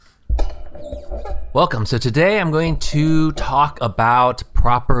Welcome. So today I'm going to talk about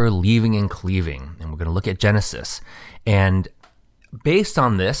proper leaving and cleaving, and we're going to look at Genesis. And based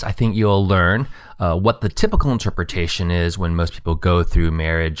on this, I think you'll learn what the typical interpretation is when most people go through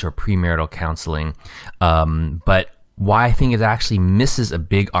marriage or premarital counseling, but why I think it actually misses a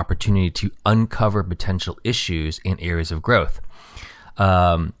big opportunity to uncover potential issues in areas of growth.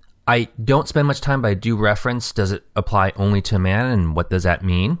 I don't spend much time, but I do reference, does it apply only to a man, and what does that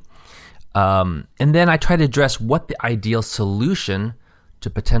mean? And then I try to address what the ideal solution to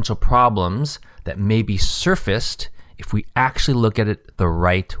potential problems that may be surfaced if we actually look at it the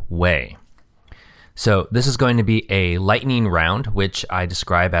right way. So this is going to be a lightning round, which I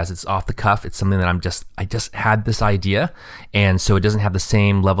describe as it's off the cuff. It's something that I just had this idea, and so it doesn't have the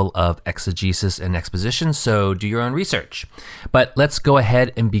same level of exegesis and exposition, so do your own research. But let's go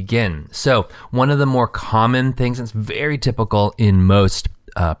ahead and begin. So one of the more common things, and it's very typical in most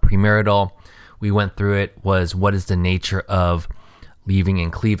premarital, we went through it, was what is the nature of leaving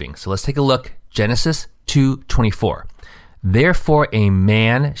and cleaving. So let's take a look. Genesis 2:24. Therefore a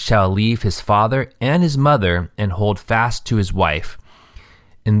man shall leave his father and his mother and hold fast to his wife,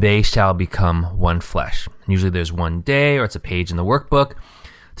 and they shall become one flesh. And usually there's one day, or it's a page in the workbook,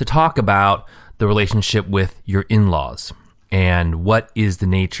 to talk about the relationship with your in-laws and what is the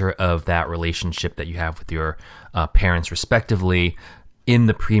nature of that relationship that you have with your parents respectively in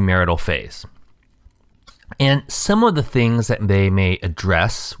the premarital phase. And some of the things that they may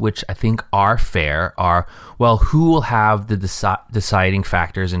address, which I think are fair, are, well, who will have the deciding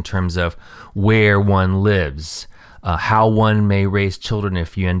factors in terms of where one lives, how one may raise children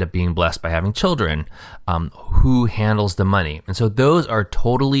if you end up being blessed by having children, who handles the money. And so those are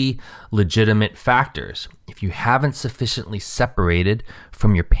totally legitimate factors. If you haven't sufficiently separated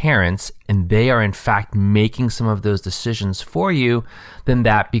from your parents and they are in fact making some of those decisions for you, then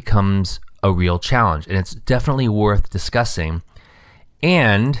that becomes a real challenge, and it's definitely worth discussing.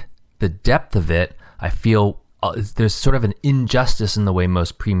 And the depth of it, I feel there's sort of an injustice in the way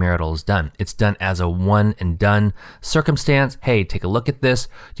most premarital is done. It's done as a one and done circumstance. Hey, take a look at this.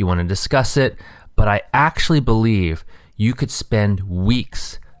 Do you want to discuss it? But I actually believe you could spend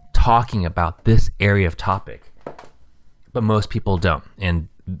weeks talking about this area of topic, but most people don't. And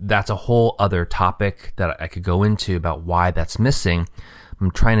that's a whole other topic that I could go into about why that's missing. I'm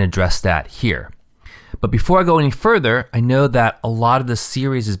trying to address that here. But before I go any further, I know that a lot of the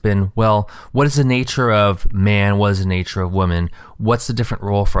series has been, well, what is the nature of man? What is the nature of woman? What's the different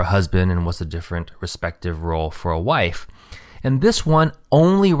role for a husband? And what's the different respective role for a wife? And this one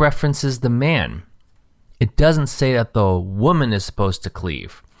only references the man. It doesn't say that the woman is supposed to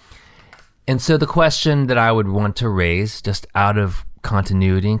cleave. And so the question that I would want to raise, just out of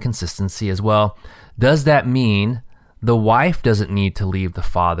continuity and consistency as well, does that mean the wife doesn't need to leave the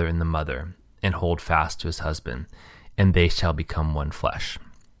father and the mother and hold fast to his husband, and they shall become one flesh?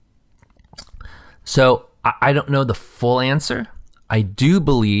 So I don't know the full answer. I do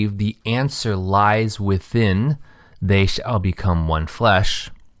believe the answer lies within they shall become one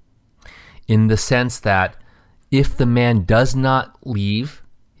flesh, in the sense that if the man does not leave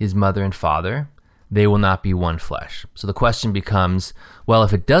his mother and father, they will not be one flesh. So the question becomes, well,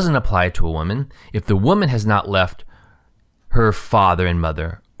 if it doesn't apply to a woman, if the woman has not left her father and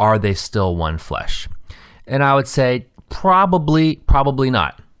mother, are they still one flesh? And I would say probably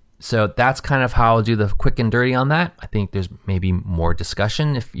not. So that's kind of how I'll do the quick and dirty on that. I think there's maybe more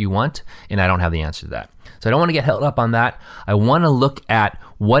discussion if you want, and I don't have the answer to that. So I don't want to get held up on that. I want to look at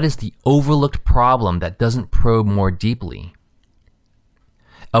what is the overlooked problem that doesn't probe more deeply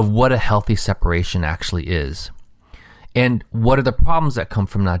of what a healthy separation actually is. And what are the problems that come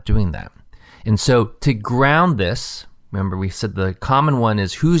from not doing that? And so to ground this, remember, we said the common one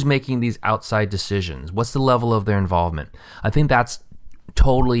is who's making these outside decisions? What's the level of their involvement? I think that's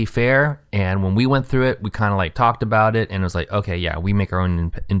totally fair. And when we went through it, we kind of like talked about it, and it was like, okay, yeah, we make our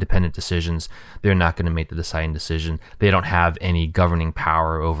own independent decisions. They're not going to make the deciding decision. They don't have any governing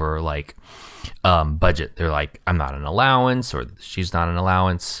power over like budget. They're like, I'm not an allowance, or she's not an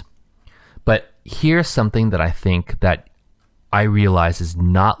allowance. But here's something that I think that I realize is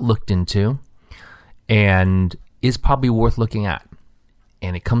not looked into and is probably worth looking at.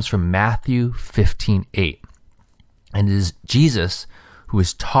 And it comes from Matthew 15:8. And it is Jesus who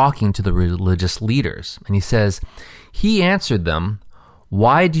is talking to the religious leaders. And he says, he answered them,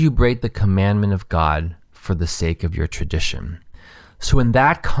 why do you break the commandment of God for the sake of your tradition? So in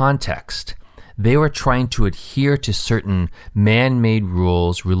that context, they were trying to adhere to certain man-made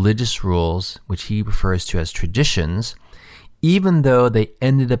rules, religious rules, which he refers to as traditions, even though they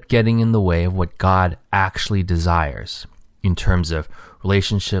ended up getting in the way of what God actually desires. in terms of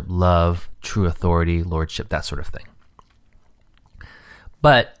relationship, love, true authority, lordship, that sort of thing.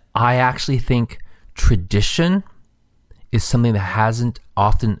 But I actually think tradition is something that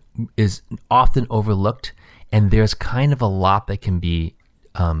is often overlooked, and there's kind of a lot that can be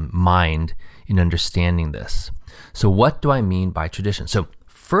mined in understanding this. So what do I mean by tradition? So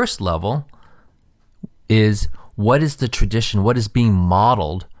first level is, what is the tradition? What is being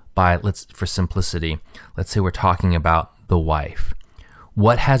modeled by, for simplicity, let's say we're talking about the wife.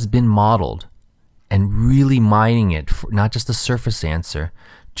 What has been modeled, and really mining it, for not just the surface answer,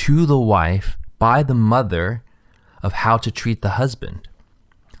 to the wife by the mother of how to treat the husband.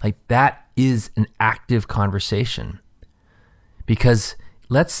 Like, that is an active conversation. Because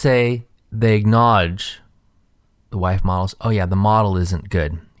let's say they acknowledge, the wife models, oh yeah, the model isn't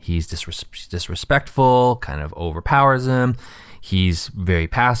good. He's disrespectful, kind of overpowers him. He's very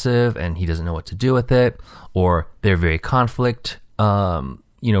passive and he doesn't know what to do with it. Or they're very conflict,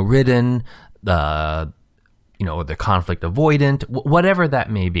 ridden, or they're conflict avoidant, whatever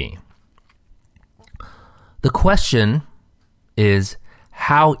that may be. The question is,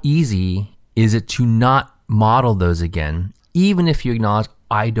 how easy is it to not model those again, even if you acknowledge,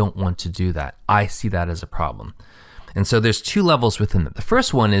 I don't want to do that. I see that as a problem. And so there's two levels within it. The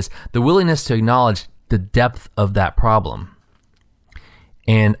first one is the willingness to acknowledge the depth of that problem.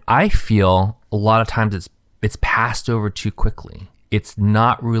 And I feel a lot of times it's passed over too quickly. It's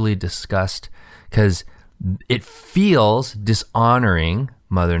not really discussed because it feels dishonoring,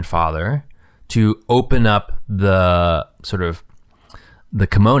 mother and father, to open up the sort of the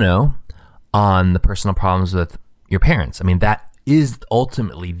kimono on the personal problems with your parents. I mean, that is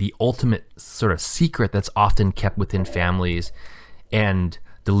ultimately the ultimate sort of secret that's often kept within families and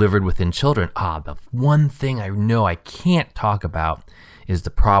delivered within children. The one thing I know I can't talk about is the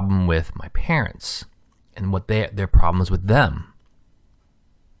problem with my parents and what their problems with them.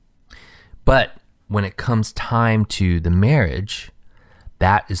 But when it comes time to the marriage,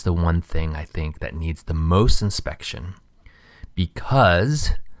 that is the one thing I think that needs the most inspection,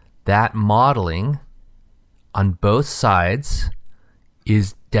 because that modeling on both sides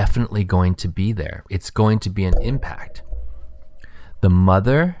is definitely going to be there. It's going to be an impact. The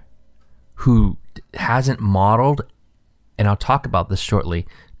mother who hasn't modeled, and I'll talk about this shortly,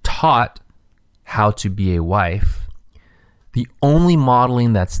 taught how to be a wife, the only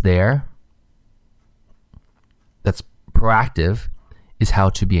modeling that's there, that's proactive, is how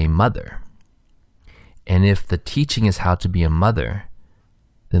to be a mother. And if the teaching is how to be a mother,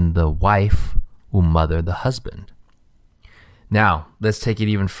 then the wife will mother the husband. Now, let's take it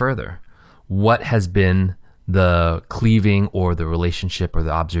even further. What has been the cleaving or the relationship or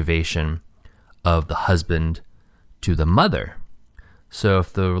the observation of the husband to the mother? So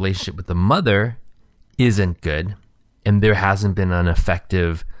if the relationship with the mother isn't good, and there hasn't been an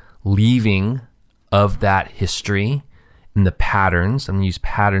effective leaving of that history and the patterns, I'm going to use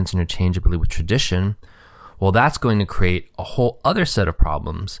patterns interchangeably with tradition, well, that's going to create a whole other set of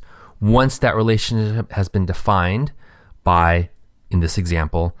problems once that relationship has been defined by, in this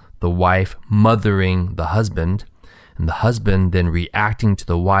example, the wife mothering the husband, and the husband then reacting to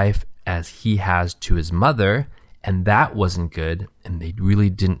the wife as he has to his mother, and that wasn't good, and they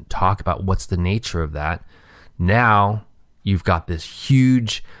really didn't talk about what's the nature of that. Now you've got this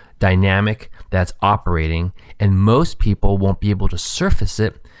huge dynamic that's operating, and most people won't be able to surface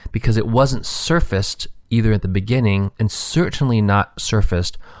it because it wasn't surfaced either at the beginning, and certainly not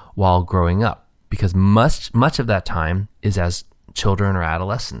surfaced while growing up, because much of that time is as children or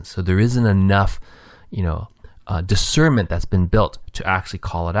adolescents. So there isn't enough, discernment that's been built to actually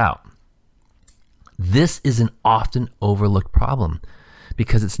call it out. This is an often overlooked problem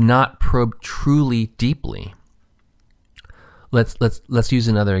because it's not probed truly deeply. Let's use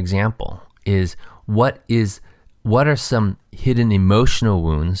another example. What are some hidden emotional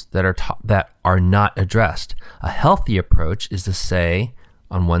wounds that are not addressed? A healthy approach is to say,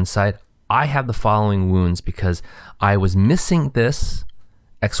 on one side, I have the following wounds because I was missing this,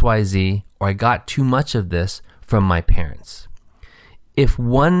 XYZ, or I got too much of this from my parents. If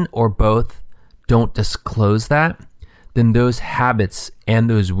one or both don't disclose that, then those habits and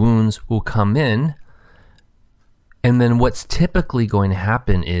those wounds will come in. And then what's typically going to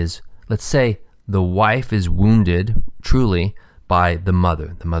happen is, let's say the wife is wounded truly by the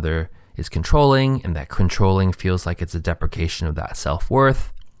mother. The mother is controlling, and that controlling feels like it's a deprecation of that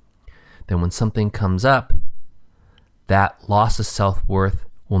self-worth. Then when something comes up, that loss of self-worth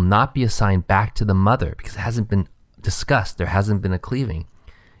will not be assigned back to the mother because it hasn't been discussed. There hasn't been a cleaving.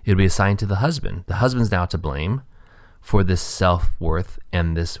 It'll be assigned to the husband. The husband's now to blame for this self-worth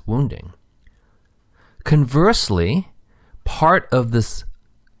and this wounding. Conversely, part of this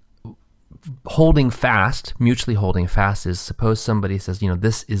holding fast, mutually holding fast, is suppose somebody says,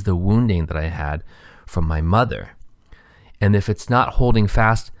 this is the wounding that I had from my mother. And if it's not holding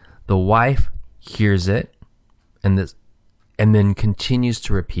fast, the wife hears it and then continues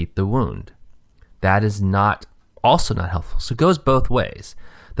to repeat the wound. That is also not helpful. So it goes both ways.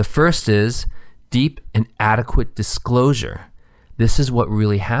 The first is deep and adequate disclosure. This is what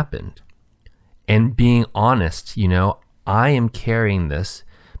really happened. And being honest, I am carrying this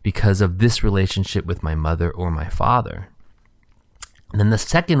because of this relationship with my mother or my father. And then the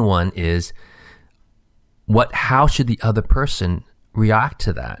second one is how should the other person react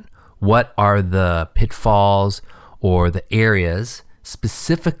to that? What are the pitfalls or the areas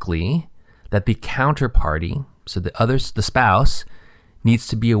specifically that the counterparty, so the spouse, needs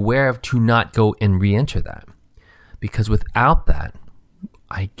to be aware of to not go and re-enter that? Because without that,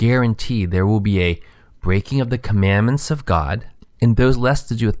 I guarantee there will be a breaking of the commandments of God, and those less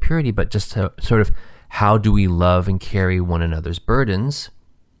to do with purity, but just to sort of how do we love and carry one another's burdens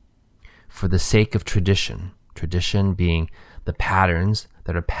for the sake of tradition. Tradition being the patterns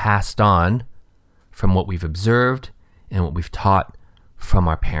that are passed on from what we've observed and what we've taught from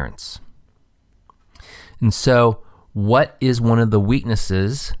our parents. And so, what is one of the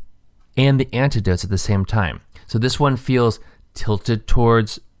weaknesses and the antidotes at the same time? So this one feels tilted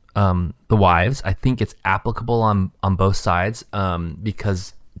towards the wives. I think it's applicable on both sides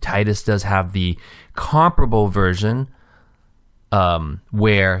because Titus does have the comparable version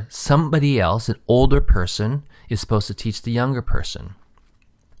where somebody else, an older person, is supposed to teach the younger person.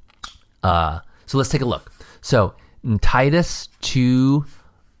 So let's take a look. So in Titus 2,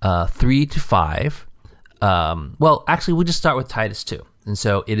 3 to 5, actually we'll just start with Titus 2. And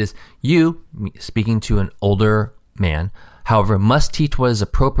so it is you, speaking to an older man, however, must teach what is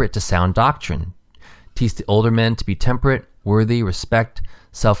appropriate to sound doctrine. Teach the older men to be temperate, worthy, respect,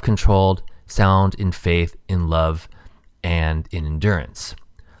 self-controlled, sound in faith, in love, and in endurance.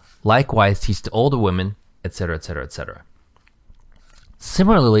 Likewise, teach the older women, etc., etc., etc.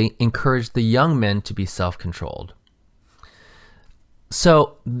 Similarly, encourage the young men to be self-controlled.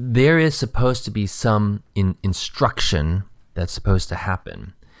 So there is supposed to be some instruction that's supposed to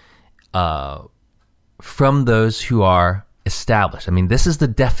happen from those who are established. I mean, this is the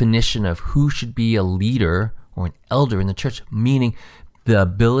definition of who should be a leader or an elder in the church, meaning the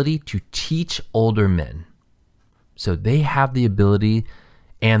ability to teach older men. So they have the ability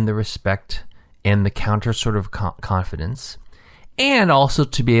and the respect and the counter sort of confidence, and also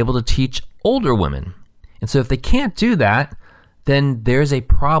to be able to teach older women. And so if they can't do that, then there's a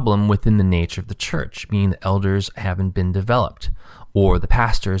problem within the nature of the church, meaning the elders haven't been developed, or the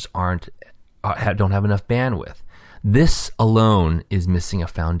pastors don't have enough bandwidth. This alone is missing a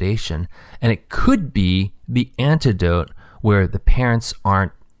foundation, and it could be the antidote where the parents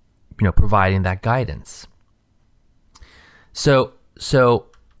aren't, providing that guidance. So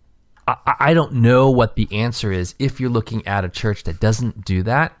I don't know what the answer is if you're looking at a church that doesn't do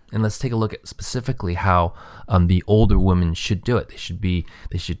that. And let's take a look at specifically how the older women should do it.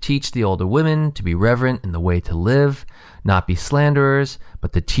 They should teach the older women to be reverent in the way to live, not be slanderers,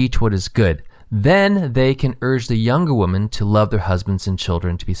 but to teach what is good. Then they can urge the younger women to love their husbands and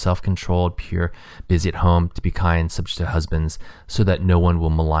children, to be self-controlled, pure, busy at home, to be kind, subject to husbands, so that no one will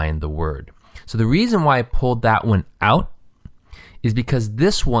malign the word. So the reason why I pulled that one out is because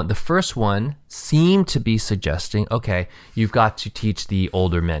this one, the first one, seemed to be suggesting, okay, you've got to teach the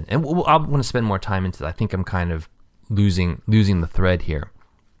older men. And I want to spend more time into that. I think I'm kind of losing the thread here.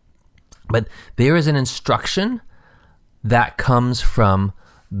 But there is an instruction that comes from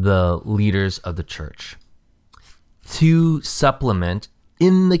the leaders of the church to supplement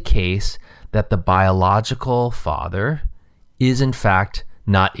in the case that the biological father is in fact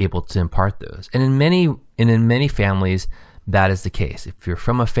not able to impart those. And in many families, that is the case. If you're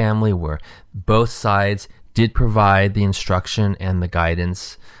from a family where both sides did provide the instruction and the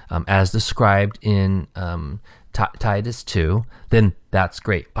guidance as described in Titus 2, then that's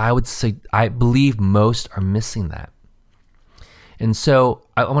great. But I believe most are missing that. And so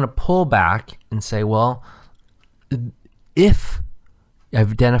I want to pull back and say, well, if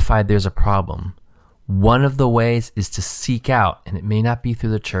I've identified there's a problem, one of the ways is to seek out, and it may not be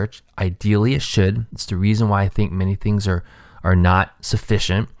through the church. Ideally, it should. It's the reason why I think many things are not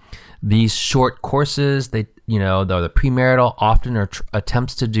sufficient. These short courses, the premarital often are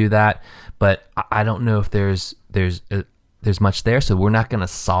attempts to do that, but I don't know if there's much there. So we're not going to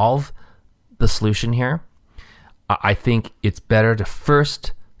solve the solution here. I think it's better to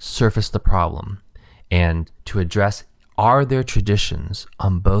first surface the problem and to address, are there traditions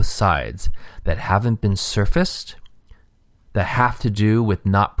on both sides that haven't been surfaced that have to do with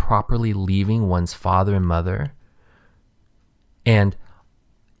not properly leaving one's father and mother? And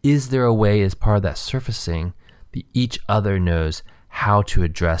is there a way, as part of that surfacing, that each other knows how to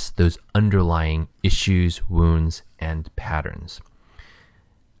address those underlying issues, wounds, and patterns?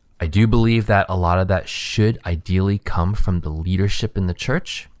 I do believe that a lot of that should ideally come from the leadership in the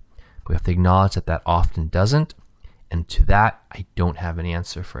church. We have to acknowledge that that often doesn't. And to that, I don't have an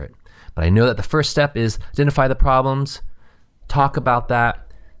answer for it. But I know that the first step is identify the problems, talk about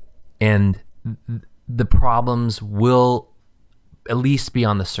that, and the problems will at least be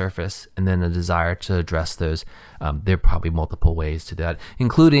on the surface, and then a desire to address those. There are probably multiple ways to do that,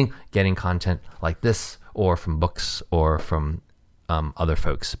 including getting content like this, or from books, or from other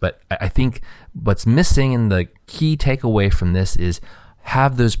folks. But I think what's missing, and the key takeaway from this, is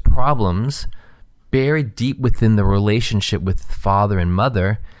have those problems buried deep within the relationship with father and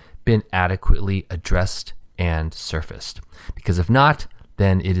mother been adequately addressed and surfaced. Because if not,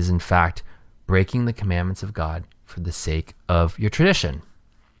 then it is in fact breaking the commandments of God for the sake of your tradition.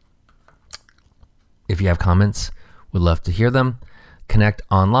 If you have comments, we'd love to hear them. Connect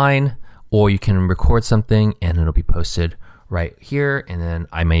online, or you can record something and it'll be posted right here, and then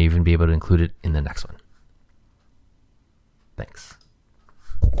I may even be able to include it in the next one. Thanks.